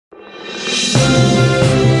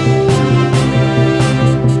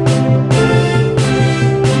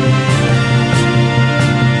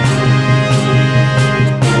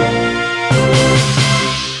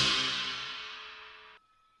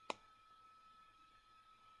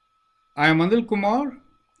I am Anil Kumar.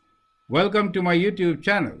 Welcome to my YouTube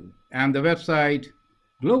channel and the website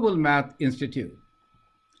Global Math Institute.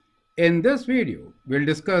 In this video, we'll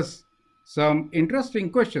discuss some interesting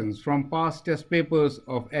questions from past test papers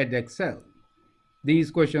of Edexcel.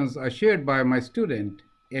 These questions are shared by my student,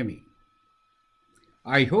 Amy.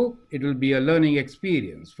 I hope it will be a learning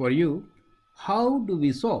experience for you. How do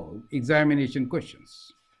we solve examination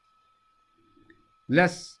questions?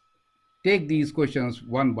 Let's take these questions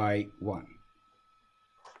one by one.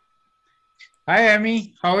 Hi,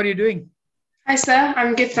 Amy. How are you doing? Hi, sir.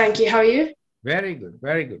 I'm good, thank you. How are you? Very good,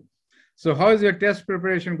 very good. So how is your test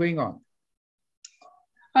preparation going on?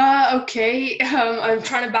 Okay. I'm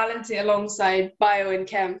trying to balance it alongside bio and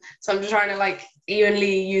chem. So I'm just trying to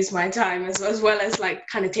evenly use my time as well as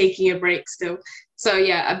kind of taking a break still. So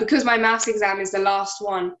yeah, because my maths exam is the last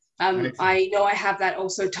one, I know I have that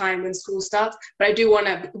also time when school starts, but I do want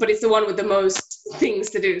to, but it's the one with the most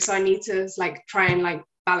things to do. So I need to try and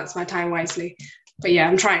balance my time wisely. But yeah,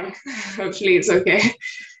 I'm trying. Hopefully it's okay.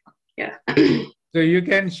 Yeah. So you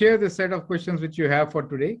can share the set of questions which you have for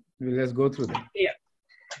today. Let's go through them. Yeah.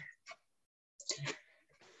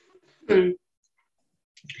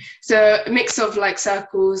 So a mix of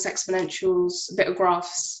circles, exponentials, a bit of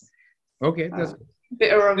graphs. Okay, that's good.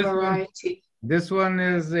 Bit of a variety. This one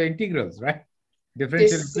is integrals, right?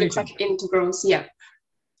 Differential This equation. looks like integrals, yeah.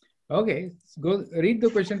 Okay, go read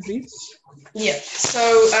the question, please. Yeah,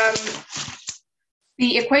 so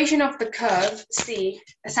the equation of the curve C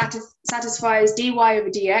satisfies dy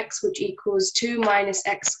over dx, which equals 2 minus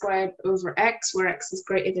x squared over x, where x is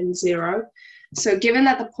greater than 0. So given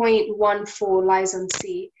that the point 1, 4 lies on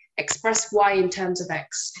C, express y in terms of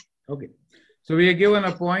x. Okay, so we are given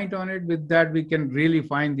a point on it. With that, we can really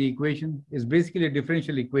find the equation. It's basically a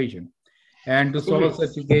differential equation. And to solve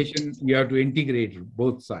such equation, you have to integrate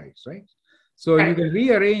both sides, right? So you can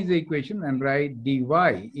rearrange the equation and write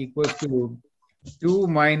dy equals to 2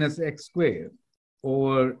 minus x squared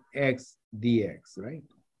over x dx, right?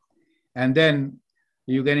 And then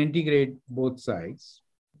you can integrate both sides.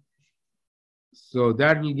 So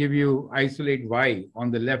that will give you isolate y on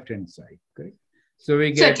the left-hand side, correct? So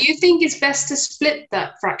we get. So do you think it's best to split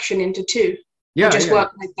that fraction into two? Yeah. Or just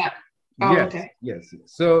work like that? Oh, yes, okay. yes.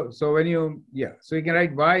 So when you, so you can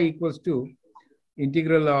write y equals to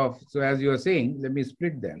integral of, so as you are saying, let me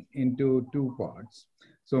split them into two parts.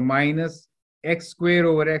 So minus x square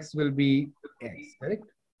over x will be x, correct?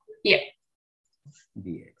 Yeah.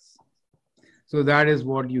 Dx. So that is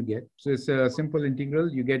what you get. So it's a simple integral.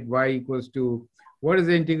 You get y equals to, what is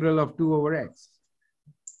the integral of 2 over x?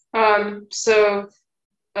 Ln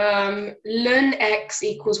x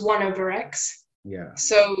equals 1 over x. Yeah.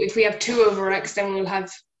 So if we have 2 over x, then we'll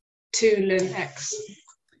have 2 ln x.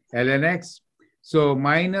 Ln x. So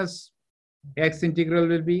minus x integral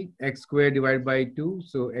will be x squared divided by 2.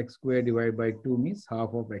 So x squared divided by 2 means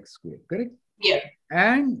half of x squared, correct? Yeah.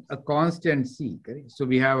 And a constant c, correct? So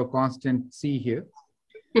we have a constant c here.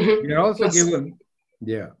 We are also given,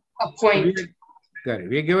 a point. Correct.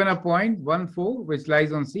 We are given a point 1, 4, which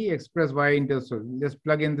lies on c, express y into, so let's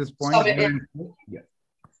plug in this point. Yeah.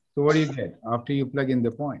 So what do you get after you plug in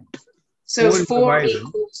the point? So 4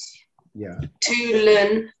 equals 2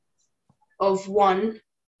 ln of 1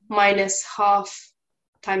 minus half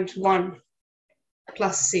times 1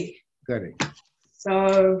 plus c. Correct.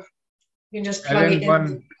 So you can just plug it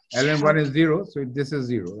in. ln1 is 0, so this is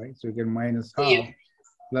 0, right? So you can minus half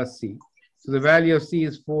plus c. So the value of c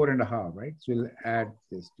is 4.5, right? So we'll add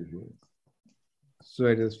this to here. So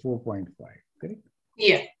it is 4.5, correct?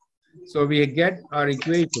 Yeah. So we get our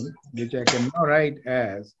equation, which I can now write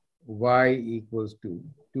as y equals to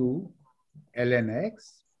 2 ln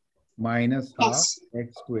x minus half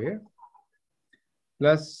x squared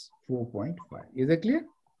plus 4.5. Is that clear?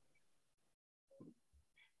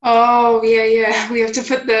 Oh, yeah. We have to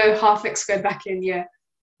put the half x squared back in, yeah.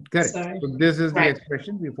 Correct. So this is the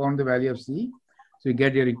expression. We found the value of c. So you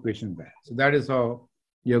get your equation back. So that is how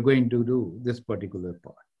you're going to do this particular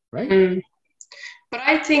part, right? But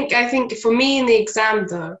I think for me in the exam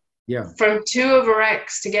though, from 2 over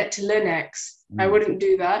x to get to ln x, I wouldn't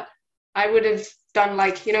do that. I would have done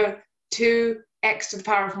 2x to the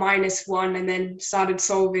power of minus 1 and then started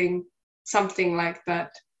solving something like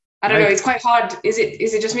that. I don't know. It's quite hard. Is it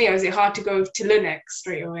just me, or is it hard to go to ln x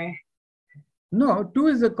straight away? No, 2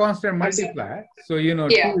 is a constant multiplier. So, 2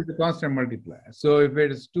 is a constant multiplier. So if it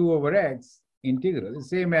is 2 over x integral, the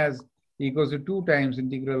same as equals to 2 times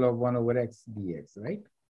integral of 1 over x dx, right?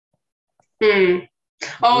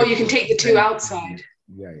 Oh, you can take the 2 outside.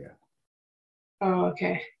 Yeah. Oh,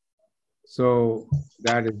 okay. So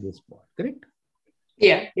that is this part, correct?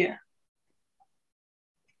 Yeah.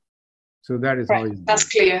 So that is how Right. you do That's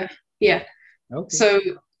it. clear. Yeah. Okay. So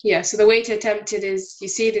yeah, so the way to attempt it is, you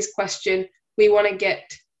see this question, we want to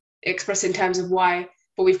get expressed in terms of y,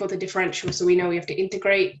 but we've got the differential, so we know we have to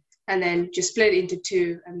integrate and then just split it into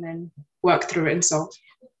 2 and then work through it and solve.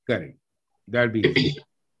 Correct. That'll be easy.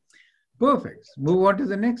 Perfect. Move on to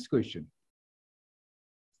the next question.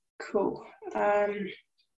 Cool.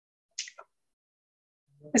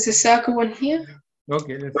 There's a circle one here.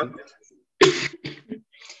 Okay, let's see.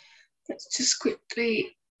 Let's just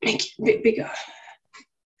quickly make it a bit bigger.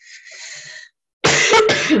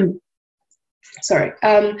 Sorry.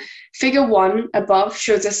 Figure 1 above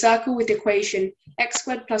shows a circle with equation x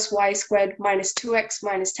squared plus y squared minus 2x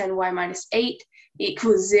minus 10y minus 8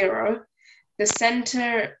 equals 0. The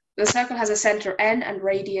circle has a center n and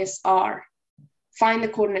radius r. Find the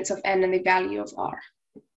coordinates of n and the value of r.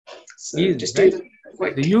 So Easy, just right? do the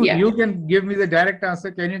quick. So you can give me the direct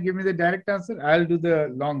answer. Can you give me the direct answer? I'll do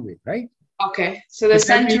the long way, right? Okay. So the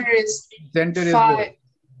center is center is 5,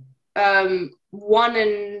 1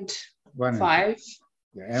 and 1 5. And,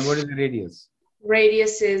 yeah. And what is the radius?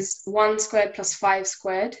 Radius is 1 squared plus 5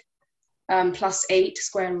 squared plus 8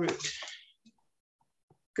 square root.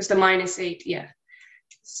 Because the minus 8, yeah.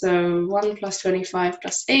 So 1 plus 25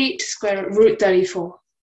 plus 8 square root 34.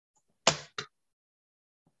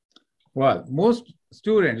 Well, most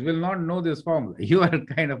students will not know this formula. You are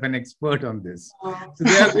kind of an expert on this. Oh. So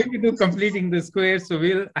they are going to do completing the squares. So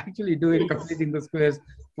we'll actually do it completing the squares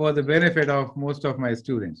for the benefit of most of my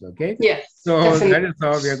students. Okay. Yeah. So definitely. that is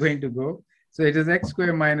how we are going to go. So it is x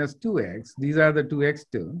squared minus 2x. These are the 2x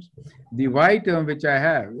terms. The y term which I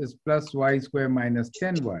have is plus y squared minus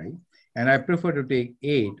 10y. And I prefer to take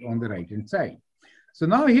 8 on the right-hand side. So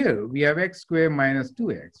now here we have x squared minus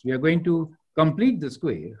 2x. We are going to complete the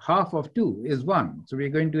square. Half of 2 is 1. So we're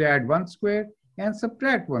going to add 1 square and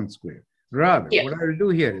subtract 1 square. Rather, what I will do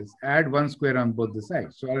here is add 1 square on both the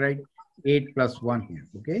sides. So I'll write 8 plus 1 here,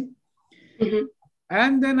 okay? Mm-hmm.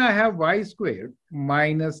 And then I have y squared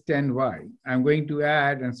minus 10y. I'm going to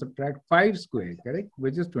add and subtract 5 square, correct?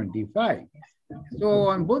 Which is 25. So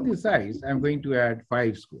on both the sides, I'm going to add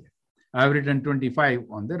 5 square. I've written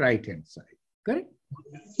 25 on the right-hand side, correct?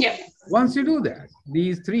 Yeah. Once you do that,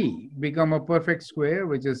 these 3 become a perfect square,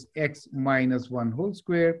 which is x minus 1 whole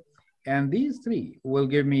square. And these 3 will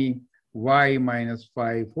give me y minus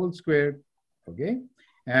 5 whole square, okay?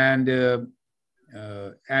 And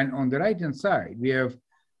on the right-hand side, we have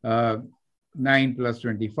 9 plus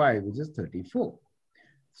 25, which is 34.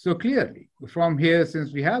 So clearly, from here,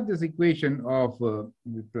 since we have this equation of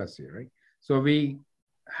plus here, right? So we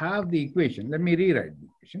have the equation. Let me rewrite the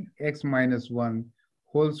equation. X minus 1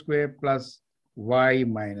 whole square plus y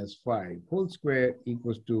minus 5 whole square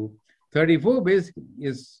equals to 34 basically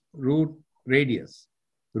is root radius,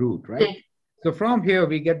 root, right? Mm. So from here,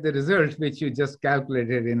 we get the result, which you just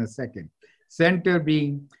calculated in a second. Center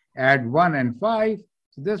being at 1 and 5.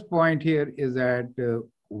 So this point here is at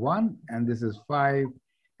 1, and this is 5.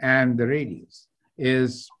 And the radius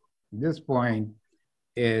is, this point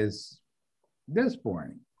is this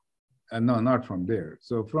point. No, not from there.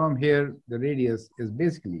 So from here, the radius is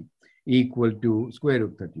basically equal to square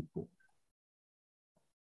root 34.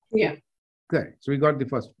 Yeah. Correct. So we got the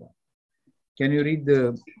first part. Can you read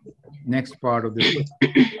the next part of this?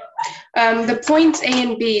 The points A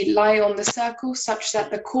and B lie on the circle such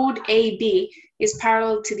that the chord AB is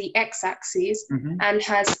parallel to the x-axis and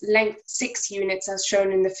has length 6 units as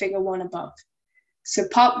shown in the figure 1 above. So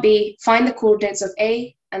part B, find the coordinates of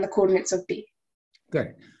A and the coordinates of B.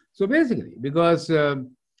 Correct. So basically, because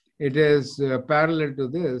it is parallel to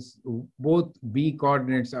this, both B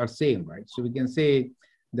coordinates are same, right? So we can say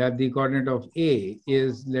that the coordinate of A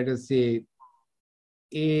is, let us say,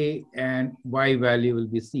 A and Y value will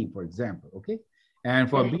be C, for example, okay? And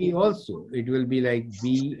for B also, it will be like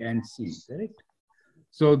B and C, correct?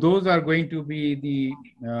 So those are going to be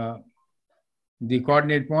the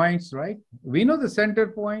coordinate points, right? We know the center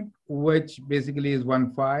point, which basically is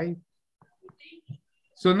 1, 5.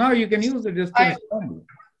 So now you can use the distance formula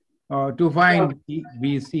to find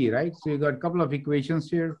BC, right? So you got a couple of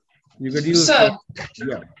equations here. You could use. So,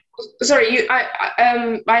 yeah. Sorry,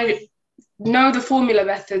 I know the formula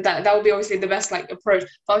method. That would be obviously the best approach.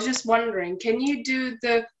 But I was just wondering, can you do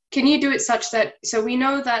it such that, so we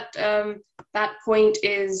know that that point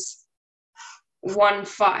is 1,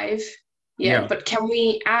 5. Yeah. But can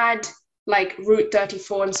we add root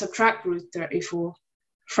 34 and subtract root 34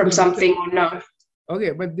 from something or no?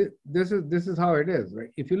 Okay, but this is how it is, right?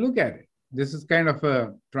 If you look at it, this is kind of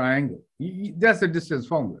a triangle. That's a distance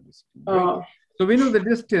formula. Right? So we know the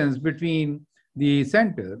distance between the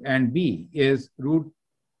center and B is root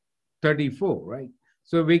 34, right?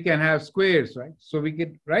 So we can have squares, right? So we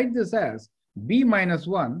could write this as b minus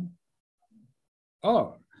 1,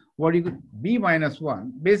 or what you could, b minus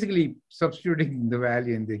 1, basically substituting the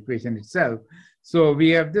value in the equation itself. So we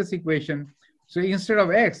have this equation. So instead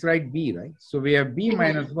of x, write b, right? So we have b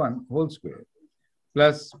minus 1 whole square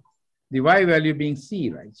plus the y value being c,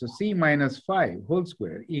 right? So c minus 5 whole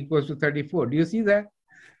square equals to 34. Do you see that?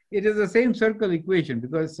 It is the same circle equation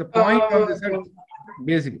because it's a point on the circle.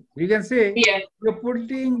 Basically, you can say you're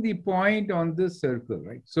putting the point on this circle,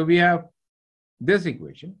 right? So we have this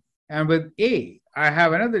equation, and with a, I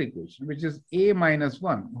have another equation, which is a minus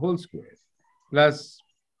 1 whole square plus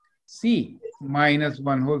c minus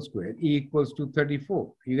 1 whole square equals to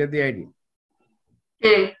 34. You get the idea?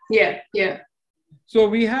 Yeah. So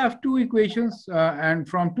we have two equations, and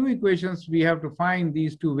from two equations, we have to find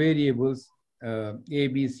these two variables, a,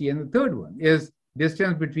 b, c, and the third one is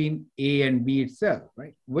distance between a and b itself,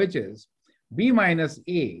 right? Which is b minus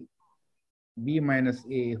a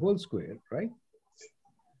whole square, right?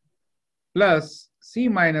 Plus c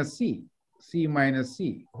minus c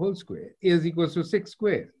whole square is equals to 6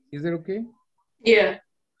 square. Is that okay? Yeah.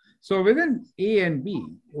 So within a and b,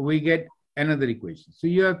 we get another equation. So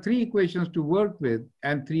you have three equations to work with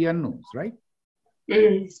and three unknowns, right?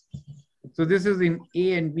 So this is in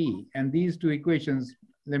a and b, and these two equations,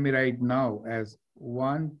 let me write now as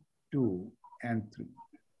 1, 2, and 3.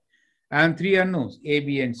 And three unknowns, a,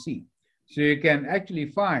 b, and c. So you can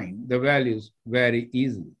actually find the values very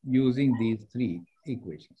easily using these three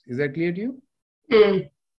equations. Is that clear to you?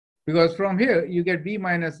 Because from here, you get b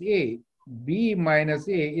minus a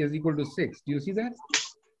is equal to 6. Do you see that?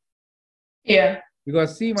 Yeah.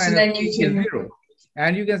 Because c minus c is 0.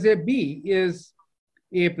 And you can say b is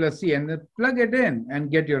a plus c, and then plug it in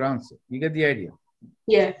and get your answer. You get the idea?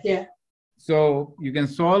 Yeah. So you can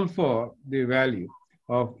solve for the value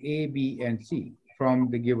of a, b, and c from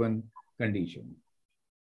the given condition.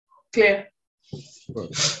 Clear.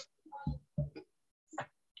 Perfect.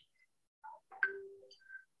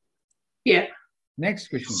 Yeah. Next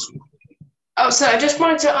question, please. Oh, so I just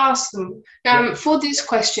wanted to ask them for this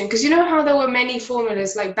question, because you know how there were many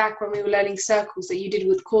formulas like back when we were learning circles that you did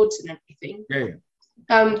with chords and everything? Yeah.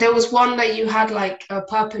 There was one that you had like a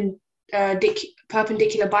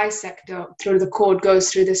perpendicular bisector through the chord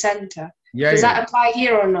goes through the center. Does that apply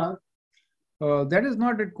here or no? That is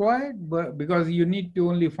not required, but because you need to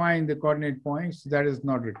only find the coordinate points, that is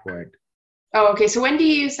not required. Oh, okay. So when do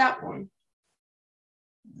you use that one?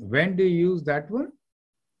 When do you use that one?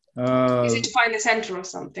 Is it to find the center or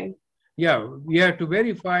something? Yeah, we have to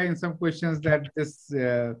verify in some questions that this,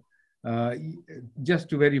 just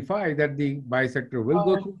to verify that the bisector will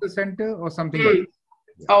go through the center or something like that.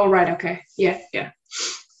 Yeah. Oh, right. Okay. Yeah.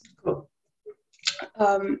 Cool.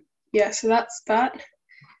 Yeah, so that's that.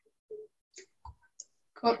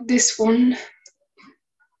 Got this one.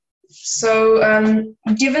 So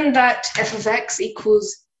given that f of x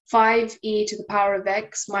equals 5e to the power of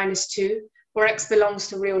x minus 2, where x belongs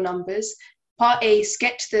to real numbers, part A,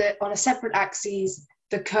 sketch on a separate axis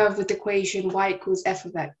the curve with the equation y equals f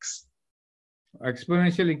of x.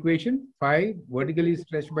 Exponential equation, 5 vertically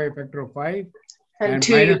stretched by a factor of 5, and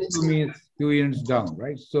minus 2 means 2 units down,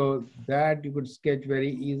 right? So that you could sketch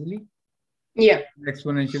very easily. Yeah.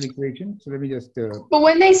 Exponential equation. So let me just. But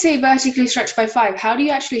when they say vertically stretched by 5, how do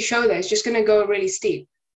you actually show that? It's just going to go really steep.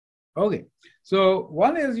 Okay. So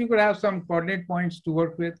one is you could have some coordinate points to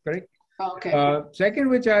work with, correct? Okay. Second,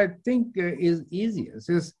 which I think is easiest,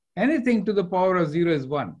 is anything to the power of 0 is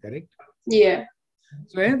 1, correct? Yeah.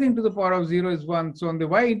 So anything to the power of 0 is 1. So on the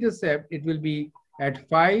y-intercept, it will be at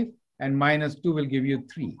 5, and minus 2 will give you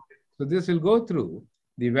 3. So this will go through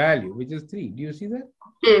the value, which is 3. Do you see that?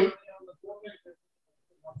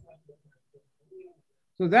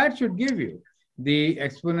 So that should give you the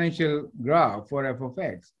exponential graph for f of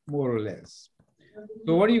x, more or less.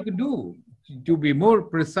 So what you could do to be more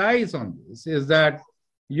precise on this is that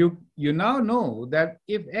you now know that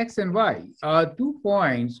if x and y are 2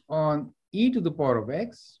 points on e to the power of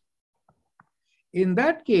x, in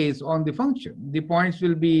that case, on the function, the points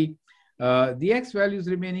will be the x values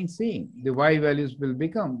remaining same. The y values will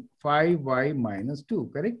become 5y minus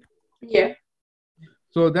 2, correct? Yeah.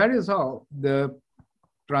 So that is how the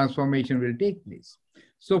transformation will take place.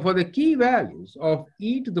 So for the key values of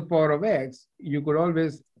e to the power of x, you could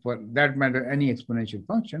always, for that matter, any exponential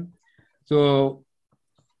function. So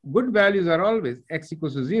good values are always x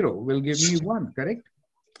equals to 0 will give me 1, correct?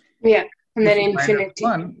 Yeah, and then infinity.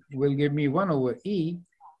 1 will give me 1 over e,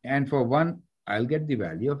 and for 1, I'll get the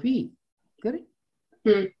value of e, correct?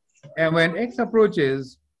 And when x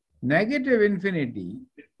approaches negative infinity,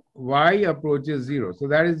 y approaches 0. So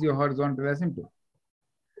that is your horizontal asymptote.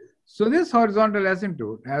 So this horizontal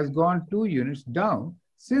asymptote has gone 2 units down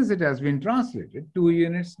since it has been translated 2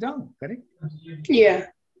 units down, correct? Yeah.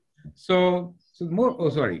 So more, oh,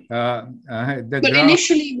 sorry. The But graph,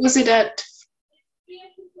 initially, was it at?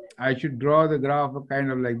 I should draw the graph kind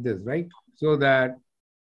of like this, right? So that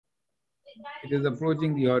it is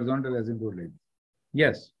approaching the horizontal asymptote like this.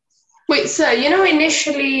 Yes. Wait, sir, you know,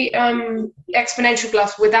 initially, exponential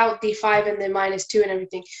graph without the 5 and the -2 and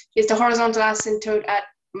everything, is the horizontal asymptote at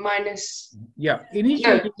minus? Yeah. No,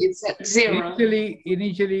 Initially, it's at 0.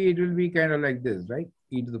 initially it will be kind of like this, right?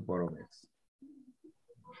 E to the power of x.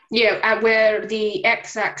 Yeah, at where the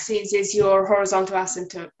x-axis is your horizontal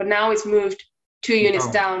asymptote, but now it's moved 2 units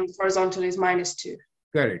down. The horizontal is -2.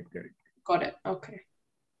 Correct. Got it. Okay.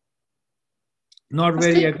 Not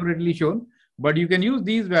very accurately shown, but you can use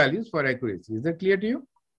these values for accuracy. Is that clear to you?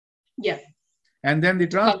 Yeah. And then the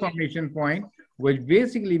transformation point, which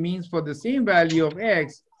basically means for the same value of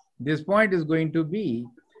x, this point is going to be,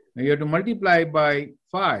 you have to multiply by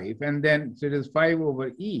 5, and then, so it is 5 over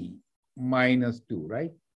e minus 2,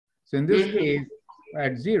 right? So in this case,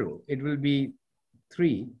 at 0, it will be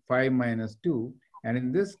 3, 5 minus 2. And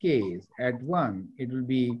in this case, at 1, it will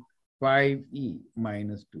be 5e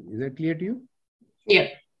minus 2. Is that clear to you? Yeah.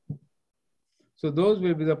 So those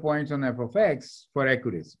will be the points on f of x for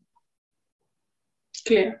accuracy.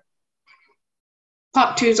 Clear.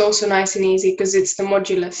 Part 2 is also nice and easy because it's the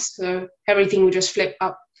modulus, so everything will just flip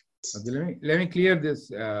up. Okay, let me clear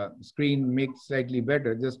this screen, make slightly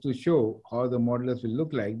better, just to show how the modulus will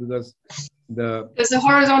look like, because does the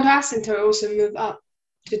horizontal asymptote also move up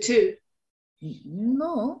to 2?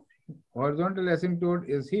 No, horizontal asymptote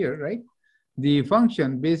is here, right? The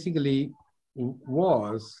function basically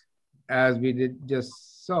was, as we just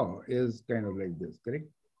saw, is kind of like this, correct?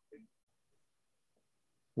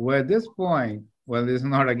 Where this point, well, this is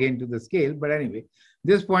not again to the scale, but anyway,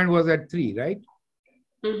 this point was at 3, right?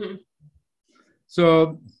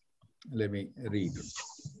 So let me read.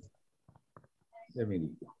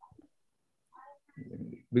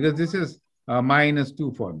 Because this is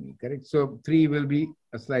 -2 for me, correct? So 3 will be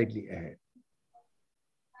slightly ahead.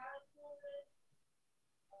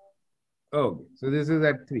 Okay, so this is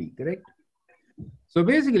at 3, correct? So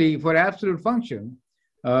basically, for absolute function,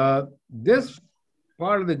 this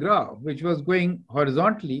part of the graph, which was going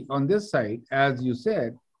horizontally on this side, as you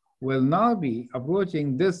said, will now be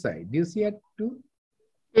approaching this side. Do you see it too?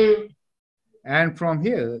 And from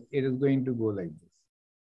here, it is going to go like this.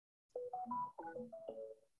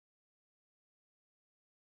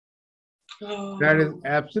 That is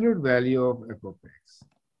absolute value of f of x.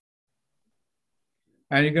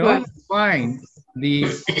 And you can also find the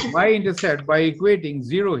y-intercept by equating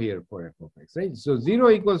 0 here for f of x, right? So 0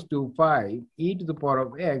 equals to 5 e to the power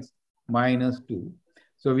of x minus 2.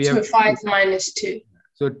 So we have 5 minus 2.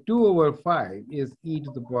 So 2 over 5 is e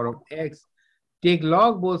to the power of x. Take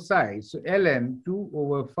log both sides. So ln 2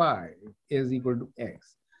 over 5 is equal to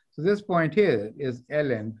x. So this point here is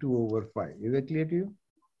ln 2 over 5. Is that clear to you?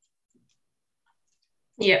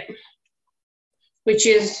 Yeah. Which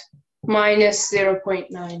is minus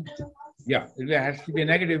 0.9. Yeah, it has to be a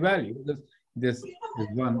negative value because this is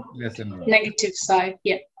 1 less than 1. Negative side,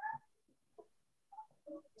 yeah.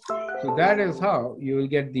 So that is how you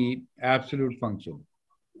will get the absolute function.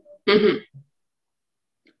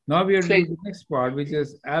 Now we are doing the next part, which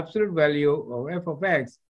is absolute value of f of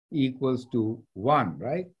x equals to 1,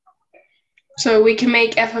 right? So we can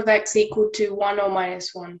make f of x equal to 1 or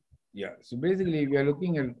minus 1. Yeah, so basically we are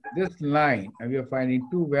looking at this line and we are finding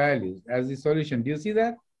two values as the solution. Do you see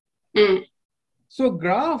that? So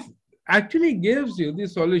graph actually gives you the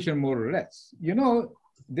solution more or less. You know,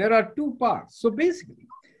 there are two parts. So basically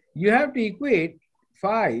you have to equate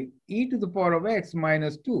 5 e to the power of x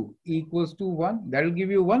minus 2 equals to 1. That will give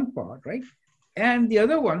you one part, right? And the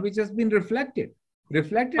other one, which has been reflected.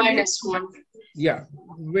 Minus 1. Yeah,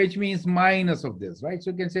 which means minus of this, right?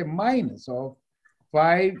 So you can say minus of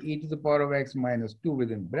 5 e to the power of x minus 2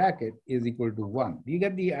 within bracket is equal to 1. Do you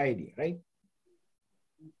get the idea, right?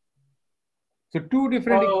 So two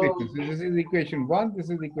different equations. So this is equation 1, this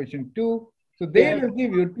is equation 2. So they will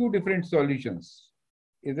give you two different solutions.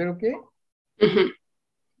 Is that okay?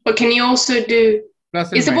 But can you also do plus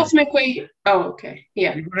and is the minus. bottom equation? Oh, okay.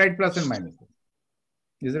 Yeah. You can write plus and minus.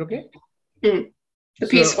 Is it okay? The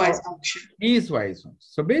piecewise function. Piecewise function.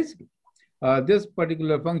 So basically, this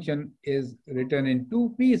particular function is written in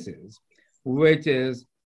two pieces, which is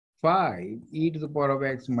 5 e to the power of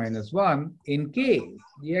x minus 1 in case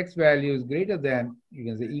the x value is greater than, you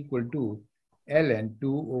can say equal to ln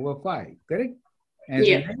 2 over 5, correct? And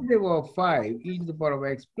the negative of 5 e to the power of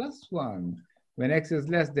x plus 1 when x is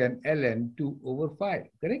less than ln 2 over 5,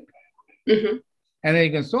 correct? Mm-hmm. And then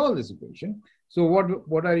you can solve this equation. So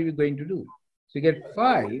what are you going to do? So you get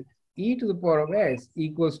 5 e to the power of x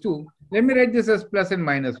equals to, let me write this as plus and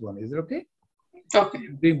minus 1. Is it okay? Okay.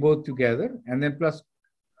 Bring both together and then plus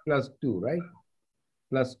 2, right?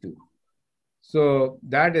 Plus 2. So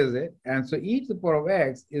that is it. And so e to the power of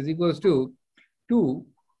x is equals to 2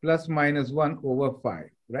 plus minus 1 over 5,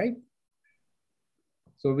 right?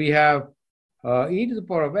 So we have e to the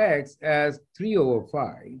power of x as 3 over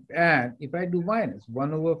 5. And if I do minus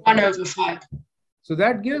 1 over 5. 1 over 5. So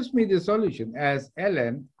that gives me the solution as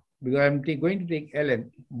ln, because I'm going to take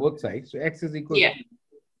ln both sides. So x is equal to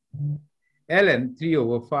ln 3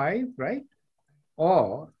 over 5, right?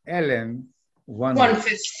 Or ln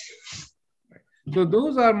 1/5. So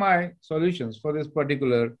those are my solutions for this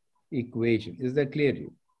particular equation. Is that clear to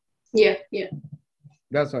you? Yeah, yeah.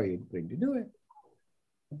 That's how you're going to do it.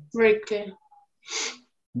 Very clear.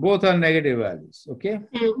 Both are negative values, okay?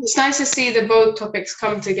 It's nice to see that both topics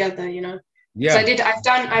come together, you know. Yeah. So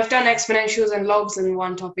I've done exponentials and logs in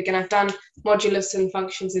one topic, and I've done modulus and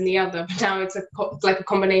functions in the other. But now it's like a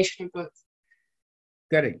combination of both.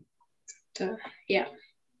 Correct. Yeah.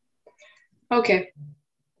 Okay.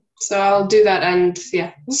 So I'll do that and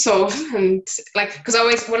solve and like, because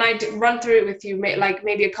always when I run through it with you, like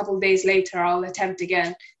maybe a couple of days later, I'll attempt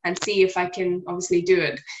again and see if I can obviously do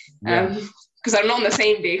it. Because I'm not on the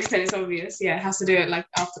same day, because then it's obvious. Yeah, it has to do it like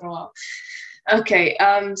after a while. Okay,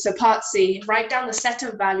 so part C, write down the set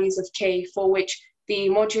of values of k for which the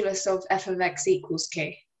modulus of f of x equals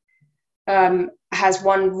k has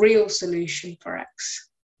one real solution for x.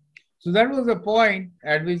 So that was the point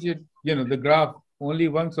at which the graph, only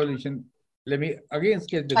one solution. Let me again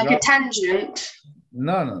sketch the graph. Like a tangent?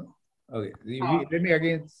 No. Okay, let me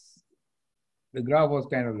again, the graph was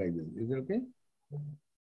kind of like this. Is it okay?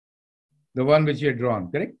 The one which you had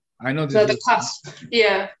drawn, correct? I know this. So the cusp,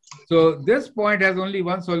 yeah. So this point has only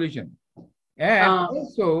one solution. And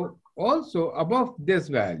also above this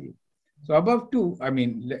value. So above 2, I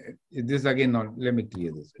mean, this again, let me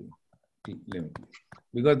clear this.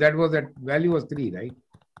 Because that value was 3, right?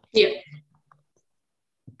 Yeah.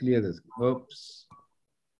 Clear this. Oops.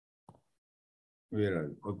 Where are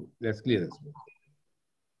we? Okay, let's clear this.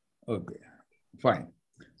 Okay, fine.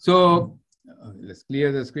 So let's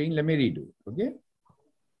clear the screen. Let me redo. Okay.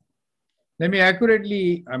 Let me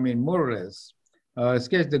accurately, more or less,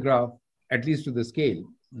 sketch the graph, at least to the scale,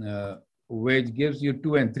 which gives you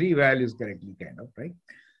 2 and 3 values correctly, kind of, right?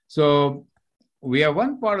 So we have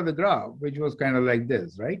one part of the graph, which was kind of like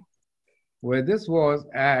this, right? Where this was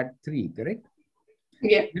at 3, correct?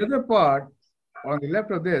 Yeah. The other part on the left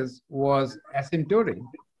of this was asymptotic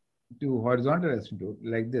to horizontal asymptote,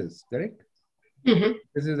 like this, correct? Mm-hmm.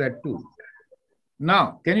 This is at 2.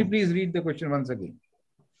 Now, can you please read the question once again?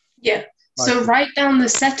 Yeah. So write down the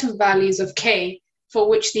set of values of k for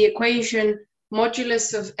which the equation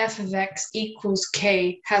modulus of f of x equals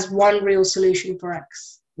k has one real solution for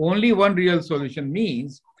x. Only one real solution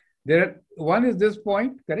means one is this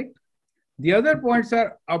point, correct? The other points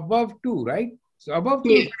are above 2, right? So above 2,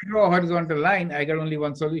 if I draw a horizontal line, I got only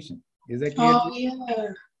one solution. Is that clear? Oh,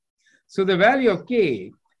 yeah. So the value of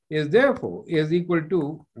k is therefore equal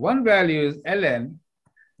to, one value is ln.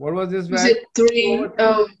 What was this value? Is it 3?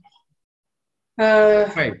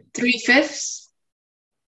 3/5?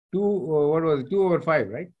 2, what was it? 2 over 5,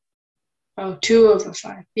 right? Oh, 2 over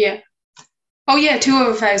 5. Yeah. Oh, yeah, 2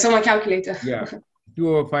 over 5. It's on my calculator. Yeah. 2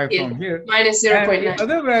 over 5 from here. Minus 0.9. And the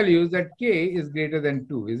other value is that k is greater than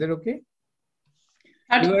 2. Is that okay?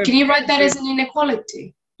 Can you write that as an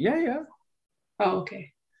inequality? Yeah. Oh,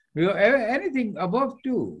 okay. Because anything above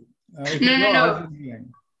 2. No.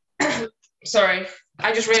 Sorry.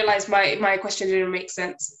 I just realized my question didn't make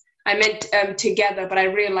sense. I meant together, but I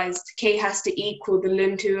realized k has to equal the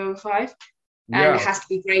ln 2 over 5. And it has to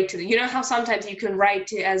be greater than. You know how sometimes you can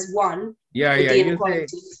write it as 1? Yeah. The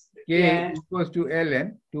inequalities. K equals to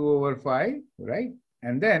ln 2 over 5, right?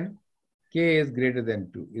 And then k is greater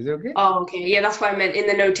than 2. Is it okay? Oh, okay. Yeah, that's what I meant in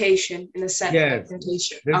the notation, in the set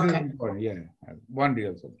notation. This is important. Yeah, one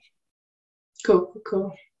real solution.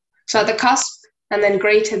 Cool. So at the cusp, and then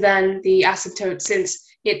greater than the asymptote, since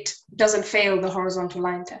it doesn't fail the horizontal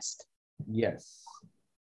line test. Yes.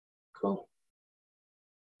 Cool.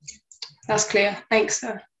 That's clear. Thanks,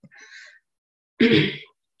 sir.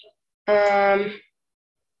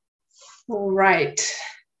 All right.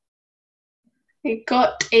 We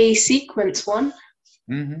got a sequence one.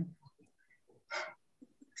 Mm-hmm.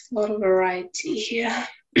 A lot of variety here.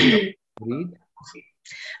 Read.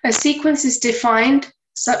 A sequence is defined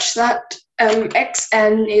such that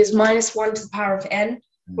xn is -1 to the power of n,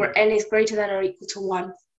 where n is greater than or equal to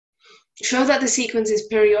 1. Show that the sequence is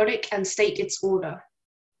periodic and state its order.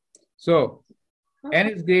 So n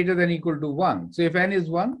is greater than equal to 1. So if n is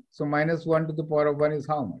 1, so minus 1 to the power of 1 is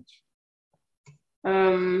how much?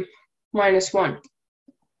 Minus 1.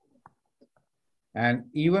 And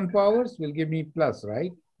even powers will give me plus,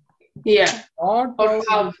 right? Yeah. Odd powers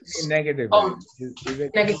will be negative. Oh, Is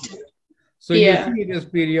it negative. So Yeah. you see it is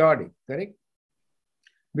periodic, correct?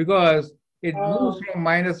 Because it moves from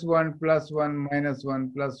minus 1, plus 1, minus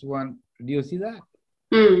 1, plus 1. Do you see that?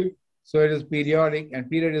 Mm. So it is periodic, and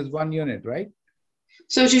period is 1 unit, right?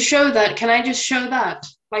 So to show that, can I just show that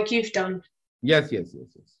like you've done? Yes.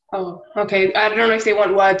 Oh, okay. I don't know if they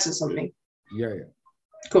want words or something. Yeah.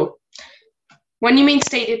 Cool. When you mean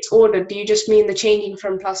state its order, do you just mean the changing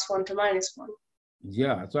from plus 1 to minus 1?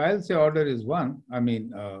 Yeah. So I'll say order is 1. I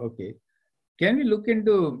mean, okay. Can we look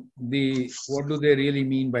into what do they really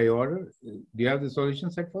mean by order? Do you have the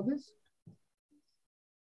solution set for this?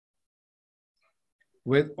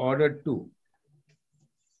 With order 2.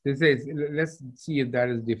 This is, let's see if that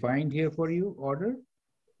is defined here for you, order.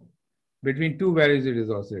 Between two values it is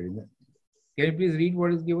oscillating. Can you please read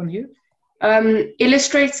what is given here?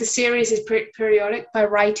 Illustrates the series is periodic by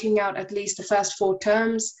writing out at least the first 4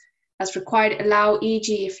 terms as required. Allow,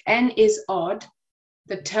 e.g., if n is odd,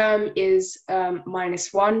 the term is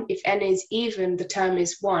minus 1. If n is even, the term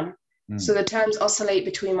is 1. So the terms oscillate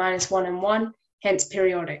between minus 1 and 1, hence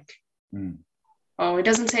periodic. Oh, it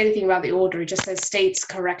doesn't say anything about the order. It just says states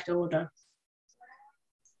correct order.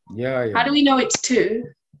 Yeah. How do we know it's 2?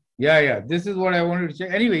 Yeah. This is what I wanted to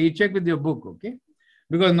check. Anyway, you check with your book, okay?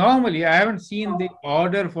 Because normally I haven't seen the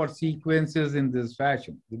order for sequences in this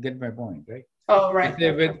fashion. You get my point, right? Oh, right.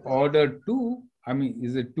 With order 2, I mean,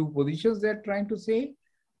 is it 2 positions they're trying to say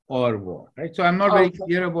or what, right? So I'm not very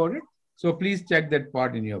clear about it. So please check that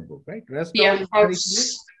part in your book, right? Rest yeah, I'll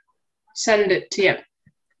send it to you.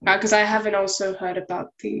 Because I haven't also heard about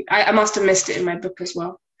I must have missed it in my book as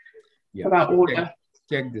well. Yeah, about order.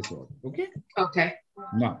 Check this out, okay? Okay.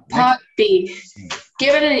 Now, part B.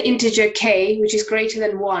 Given an integer k, which is greater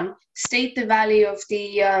than 1, state the value of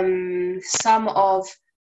the sum of,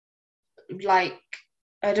 like,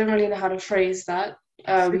 I don't really know how to phrase that.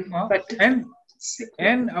 Sigma, but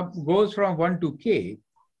n goes from 1 to k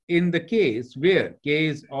in the case where k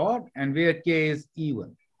is odd and where k is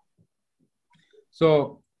even.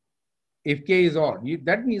 So if k is odd,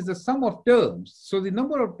 that means the sum of terms. So the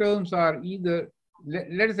number of terms are either,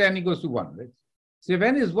 let us say n equals to 1. Right? So if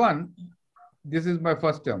n is 1, this is my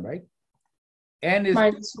first term, right? N is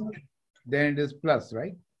 2, then it is plus,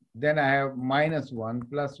 right? Then I have minus 1,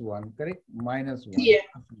 plus 1, correct? Minus 1, yeah.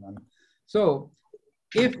 plus 1. So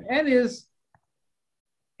if n is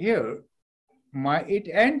here, it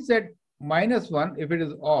ends at minus 1 if it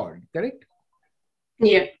is odd, correct?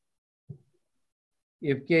 Yeah.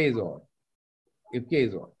 If k is odd.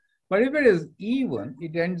 But if it is even,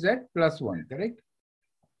 it ends at plus 1, correct?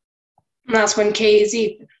 And that's when k is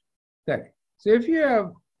even. Correct. So if you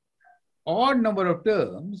have odd number of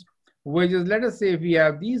terms, which is, let us say if we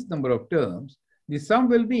have these number of terms, the sum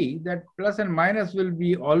will be that plus and minus will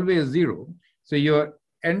be always 0. So you're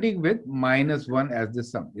ending with minus 1 as the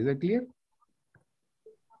sum. Is that clear?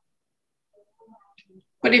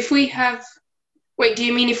 But if we have, wait, do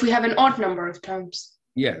you mean if we have an odd number of terms?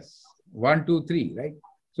 Yes. 1, 2, 3, right?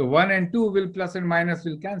 So 1 and 2 will plus and minus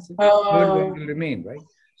will cancel. Oh. Third one will remain, right?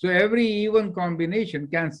 So every even combination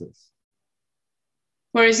cancels.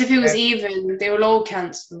 Whereas if it was even, they will all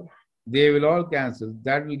cancel. They will all cancel.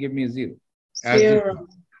 That will give me 0. 0.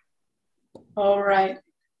 All right.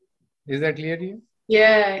 Is that clear to you?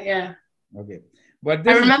 Yeah. Okay. But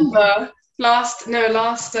I remember last,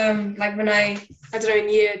 like when I don't know, in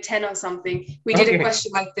year 10 or something, we did a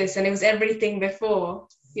question like this, and it was everything before.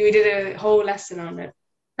 We did a whole lesson on it.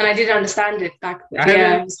 And I didn't understand it back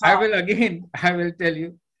then. I will tell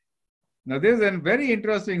you. Now, there's a very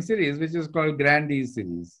interesting series which is called Grandees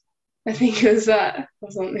series. I think it was that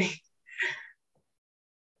or something.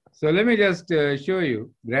 So let me just show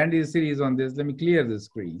you Grandees series on this. Let me clear the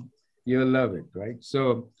screen. You'll love it, right?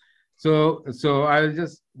 So I'll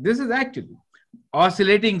just, this is actually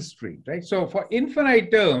oscillating string, right? So for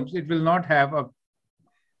infinite terms, it will not have a,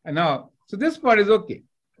 now, so this part is okay.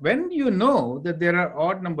 When you know that there are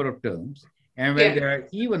odd number of terms and when there are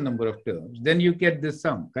even number of terms, then you get this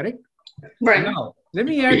sum, correct? Right. Now, let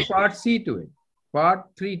me add part C to it, part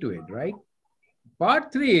 3 to it, right?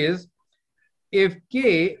 Part 3 is if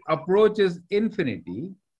k approaches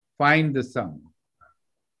infinity, find the sum.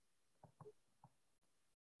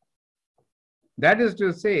 That is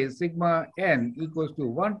to say, sigma n equals to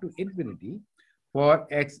 1 to infinity for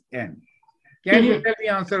xn. Can you tell me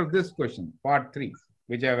answer of this question, part 3?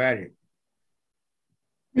 which I've added?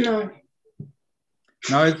 No.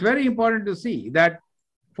 Now, it's very important to see that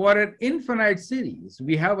for an infinite series,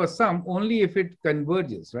 we have a sum only if it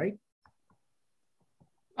converges, right?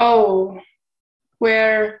 Oh,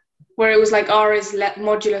 where it was like R is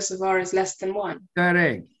modulus of R is less than 1.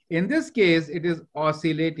 Correct. In this case, it is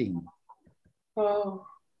oscillating, Oh,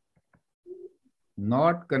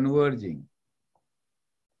 not converging.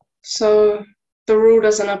 so the rule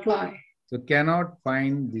doesn't apply. So cannot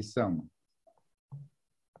find the sum.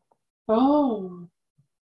 Oh,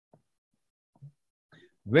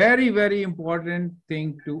 Very, very important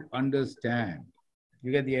thing to understand.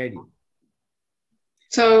 You get the idea.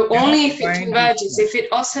 so Cannot only if it find the converges. sum. If it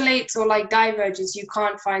oscillates or like diverges, you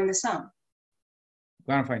can't find the sum.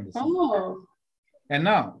 Can't find the sum. Oh, And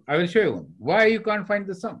now I will show you why you can't find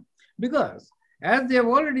the sum. Because as they have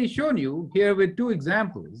already shown you here with two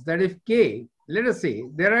examples, that if k, let us say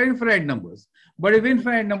there are infinite numbers, but if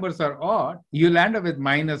infinite numbers are odd, you'll end up with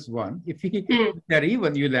 -1. If they're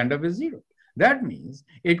even, you'll end up with 0. That means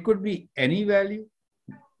it could be any value,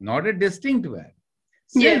 not a distinct value.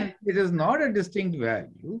 Since it is not a distinct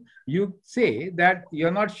value, you say that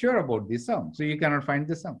you're not sure about the sum, so you cannot find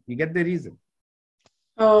the sum. You get the reason.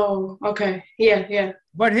 Oh, okay. Yeah, yeah.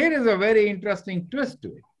 But here is a very interesting twist to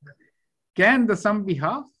it. Can the sum be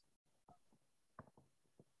half?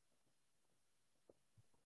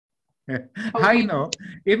 I know.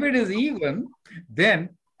 If it is even, then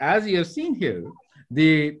as you have seen here,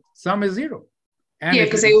 the sum is 0. And yeah,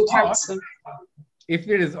 because they will cancel. If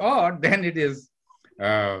it is odd, then it is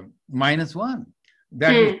 -1.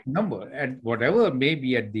 That is number at whatever may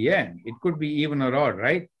be at the end. It could be even or odd,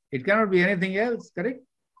 right? It cannot be anything else, correct?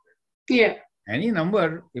 Yeah. Any number,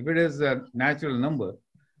 if it is a natural number,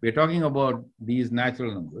 we're talking about these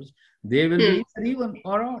natural numbers, they will be either even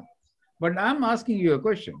or odd. But I'm asking you a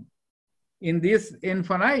question. In this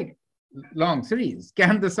infinite long series,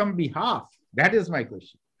 can the sum be half? That is my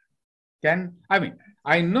question.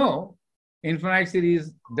 I know infinite series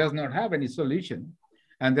does not have any solution,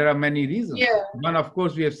 and there are many reasons. Yeah. One, of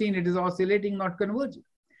course, we have seen it is oscillating, not converging.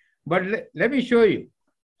 But let me show you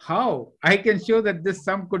how I can show that this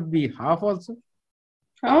sum could be half also.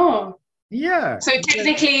 Oh. Yeah. So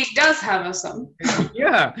technically it does have a sum.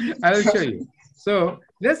 Yeah, I will show you. So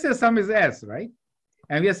let's say sum is S, right?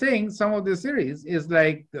 And we are saying sum of the series is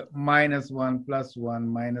like -1 + 1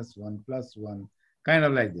 -1 + 1, kind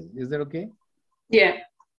of like this. Is that okay? Yeah.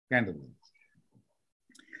 Kind of.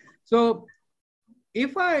 So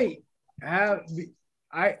if I have,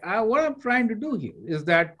 what I'm trying to do here is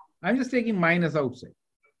that I'm just taking minus outside.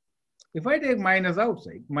 If I take minus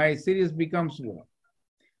outside, my series becomes what?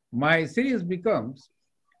 My series becomes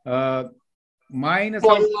minus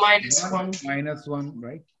one, -1, -1,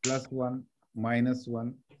 right? +1,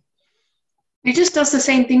 -1. It just does the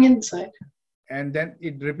same thing inside. And then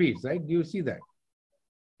it repeats, right? Do you see that?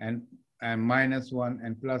 And -1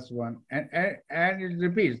 and +1 and it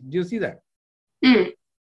repeats. Do you see that?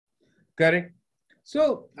 Correct. So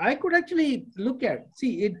I could actually look at,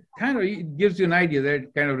 see, it kind of, it gives you an idea that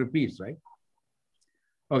it kind of repeats, right?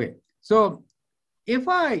 Okay. So if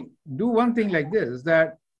I do one thing like this,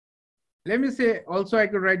 that let me say also I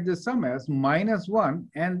could write this sum as -1,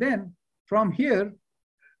 and then from here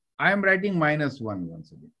I am writing -1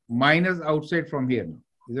 once again. Minus outside from here now.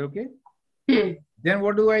 Is it okay? Then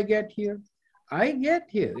what do I get here? I get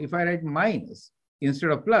here, if I write minus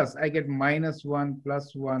instead of plus, I get -1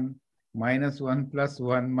 + 1, -1 +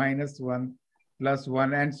 1, -1 +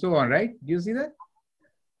 1, and so on, right? Do you see that?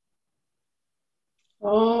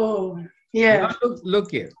 Oh, yeah. Now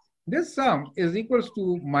look here. This sum is equals to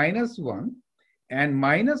 -1 and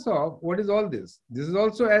minus of, what is all this? This is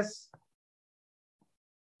also S.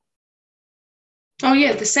 Oh,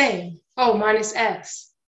 yeah, the same. Oh, minus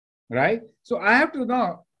S. Right? So I have to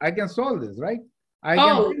now, I can solve this, right? I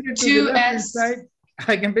can bring it to the left side.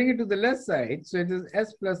 I can bring it to the left side. So it is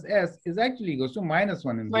S plus S is actually equals to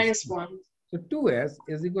 -1 in this. -1. So 2S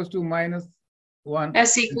is equals to -1.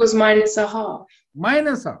 S equals -1/2.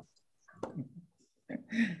 -1/2.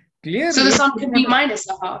 Clearly. So the sum could be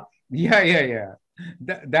 -1/2. Yeah.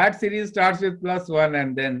 That series starts with +1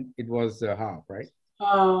 and then it was half, right?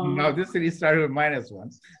 Oh. Now this series started with -1.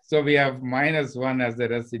 So we have -1 as the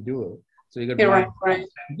residual. So you get right.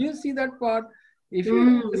 Do you see that part? If you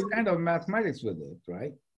do this kind of mathematics with it,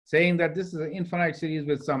 right? Saying that this is an infinite series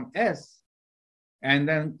with some S, and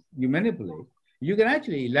then you manipulate, you can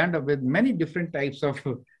actually land up with many different types of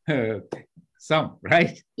sum,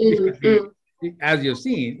 right? As you've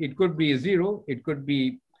seen, it could be 0, it could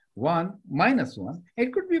be 1, -1, it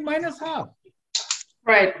could be -1/2.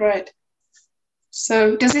 Right.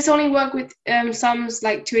 So does this only work with sums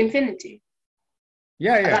like to infinity?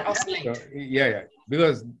 Yeah. That oscillate. So, yeah.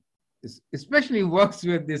 Because especially works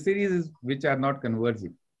with the series which are not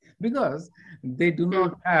converging, because they do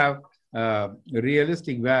not have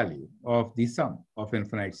realistic value of the sum of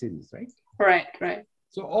infinite series, right? Right.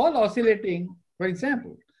 So all oscillating, for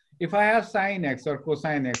example, if I have sine x or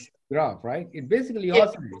cosine x graph, right, it basically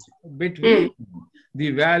oscillates between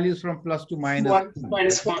the values from plus to minus 1, two,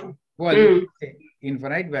 minus right? 1. Well, you say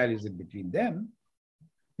infinite values in between them.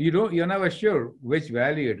 You're never sure which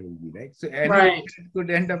value it will be, right? So any could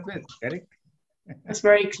end up with, correct? That's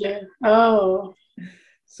very clear. Oh.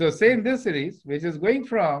 So same this series, which is going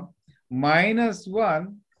from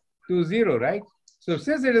 -1 to 0, right? So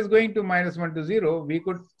since it is going to -1 to 0, we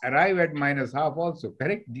could arrive at -half also,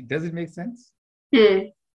 correct? Does it make sense?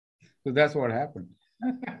 So that's what happened.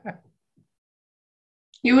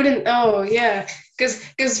 You wouldn't, oh yeah,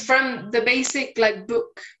 because from the basic like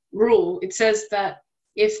book rule, it says that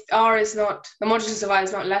if r is not, the modulus of I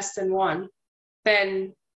is not less than 1,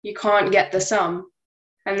 then you can't get the sum.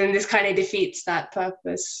 And then this kind of defeats that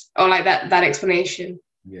purpose, or like that explanation.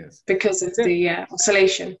 Yes. Because of the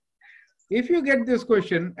oscillation. If you get this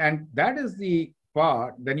question, and that is the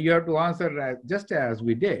part, then you have to answer just as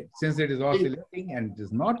we did. Since it is oscillating and it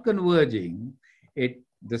is not converging,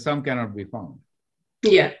 the sum cannot be found.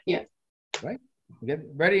 Yeah. Right?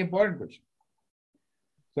 Very important question.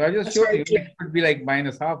 So I just showed you it could be like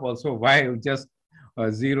 -half also. Why just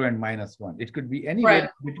 0 and -1? It could be anywhere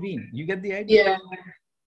between. You get the idea?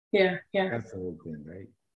 Yeah. That's the whole thing, right?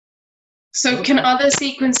 So can other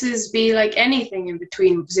sequences be like anything in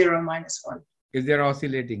between 0 and -1? If they're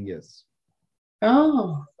oscillating, yes.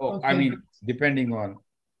 Oh, okay. I mean, depending on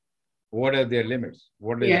what are their limits.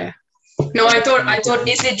 No, I thought,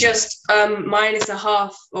 is it just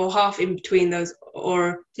 -1/2 or half in between those, or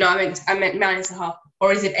no, I meant -1/2, or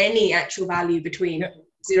is it any actual value between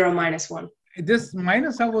 0 and -1? This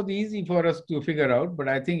 -half was easy for us to figure out, but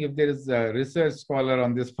I think if there is a research scholar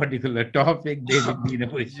on this particular topic, they would be in a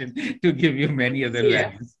position to give you many other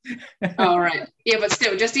values. All right. Yeah, but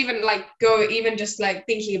still, just even just like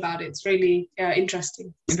thinking about it, it's really interesting.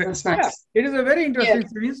 That's nice. Yeah, it is a very interesting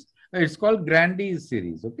series. It's called Grandy's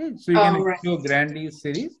series. Okay, so you can show Grandy's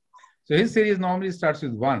series. So his series normally starts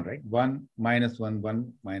with 1, right? 1, -1, 1,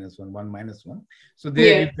 -1, 1, -1. So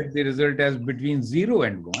there you get the result as between 0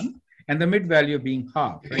 and 1. And the mid value being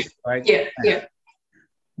half, right? Yeah.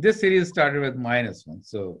 This series started with -1,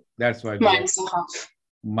 so that's why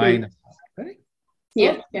 -1/2. Correct?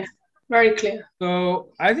 Yeah. Very clear. So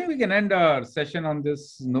I think we can end our session on this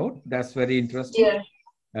note. That's very interesting.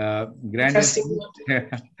 Interesting.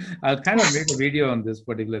 I'll kind of make a video on this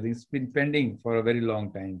particular thing. It's been pending for a very long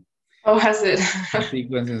time. Oh, has it?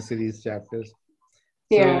 Sequence and series chapters.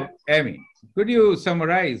 So, Amy, could you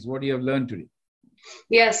summarize what you have learned today?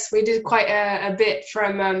 Yes, we did quite a bit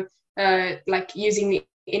from like using the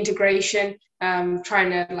integration, trying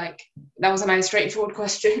to that was a nice straightforward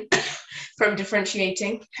question from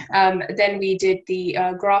differentiating. Then we did the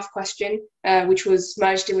graph question, which was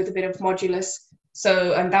merged in with a bit of modulus. So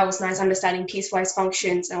that was nice, understanding piecewise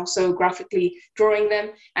functions and also graphically drawing them.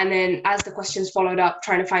 And then as the questions followed up,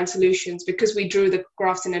 trying to find solutions, because we drew the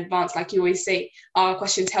graphs in advance, like you always say, our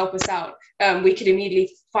questions help us out. We could immediately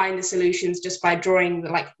find the solutions just by drawing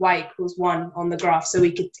y = 1 on the graph. So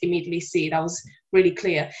we could immediately see. That was really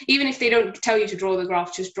clear. Even if they don't tell you to draw the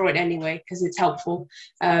graph, just draw it anyway, because it's helpful.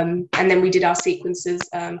 And then we did our sequences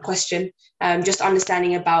question, just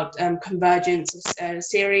understanding about convergence of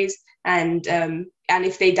series. And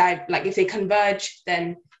if they if they converge, then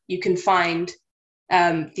you can find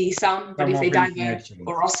the sum, but if they diverge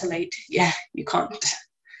or oscillate, you can't.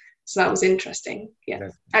 So that was interesting.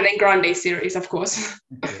 And then Grande series, of course.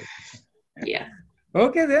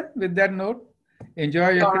 Okay, then with that note, enjoy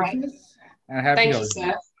your Christmas and happy holidays. Thank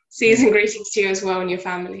you, sir. Season's greetings to you as well and your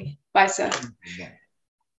family. Bye, sir. Bye.